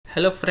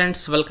Hello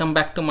friends, welcome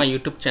back to my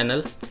YouTube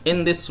channel.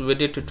 In this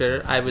video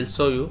tutorial I will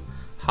show you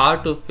how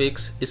to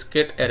fix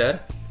SCAD error.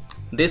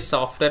 This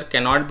software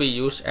cannot be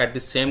used at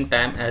the same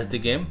time as the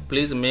game.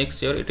 Please make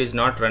sure it is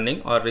not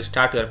running or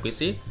restart your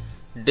PC.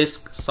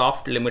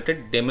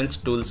 DiscSoftLTD Daemon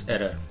tools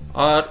error.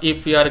 Or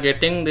if you are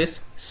getting this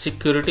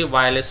security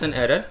violation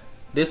error,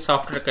 this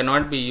software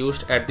cannot be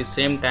used at the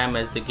same time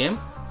as the game.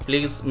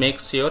 Please make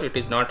sure it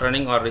is not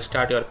running or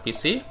restart your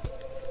PC.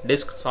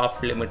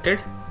 DiscSoftLTD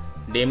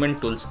Daemon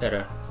tools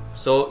error.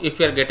 So if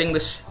you are getting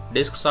this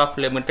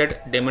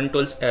DiscSoftLTD Daemon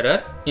tools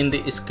error in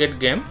the SCAD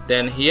game,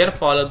 then here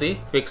follow the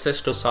fixes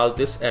to solve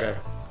this error.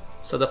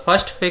 So the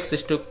first fix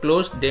is to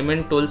close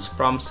Daemon tools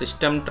from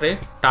system tray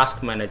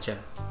task manager.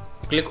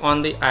 Click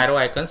on the arrow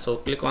icon. So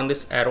click on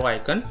this arrow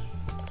icon,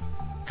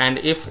 and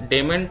if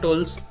Daemon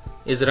tools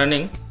is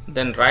running,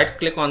 then right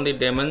click on the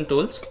Daemon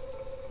tools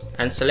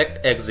and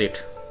select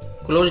exit.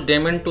 Close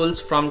Daemon tools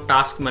from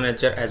task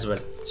manager as well.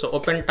 So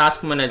open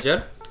task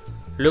manager.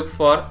 Look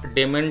for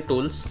Daemon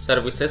tools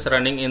services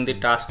running in the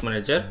task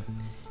manager.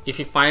 If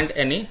you find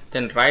any,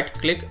 then right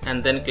click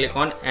and then click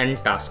on end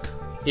task.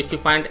 If you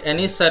find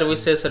any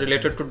services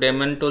related to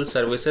Daemon tool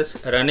services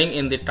running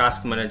in the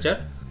task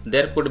manager,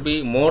 there could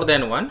be more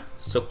than one.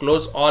 So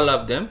close all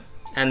of them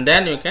and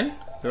then you can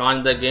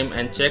launch the game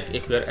and check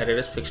if your error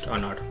is fixed or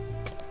not.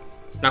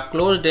 Now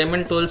close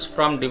Daemon tools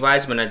from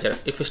device manager.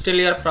 If still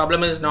your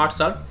problem is not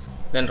solved,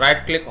 then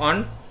right click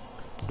on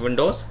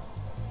Windows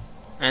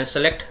and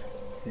select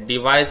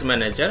device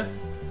manager,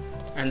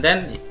 and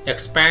then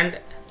expand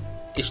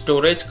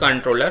storage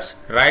controllers.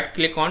 Right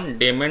click on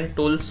Daemon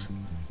tools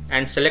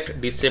and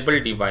select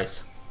disable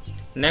device.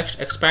 Next,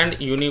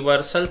 expand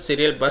universal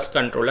serial bus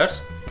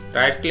controllers.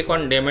 Right click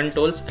on Daemon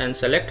tools and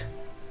select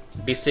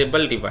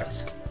disable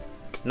device.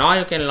 Now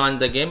you can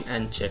launch the game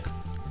and check.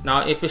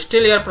 Now if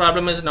still your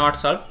problem is not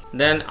solved,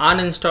 then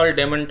uninstall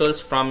Daemon tools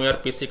from your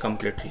PC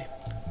completely.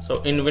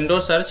 So in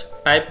Windows search,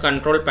 type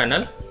control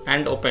panel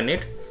and open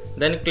it.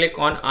 Then click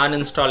on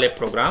uninstall a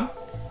program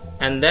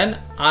and then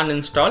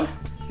uninstall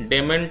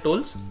Daemon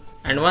tools.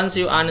 And once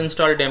you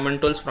uninstall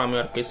Daemon tools from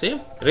your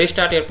PC,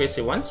 restart your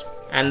PC once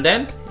and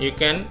then you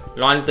can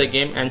launch the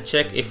game and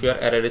check if your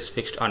error is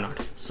fixed or not.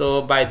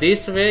 So by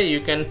this way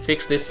you can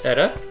fix this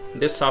error.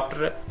 This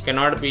software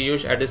cannot be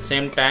used at the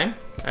same time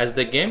as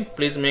the game.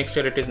 Please make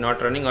sure it is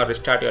not running or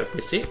restart your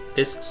PC.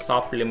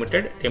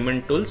 DiscSoftLTD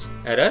Daemon tools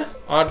error.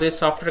 Or this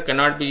software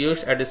cannot be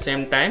used at the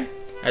same time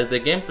as the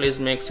game. Please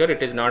make sure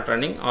it is not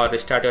running or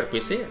restart your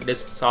PC.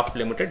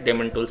 DiscSoftLTD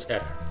Daemon tools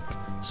error.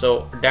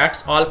 So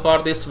that's all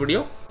for this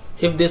video.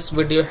 If this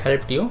video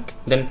helped you,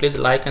 then please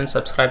like and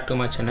subscribe to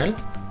my channel,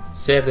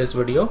 share this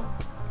video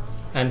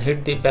and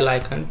hit the bell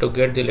icon to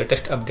get the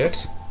latest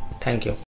updates. Thank you.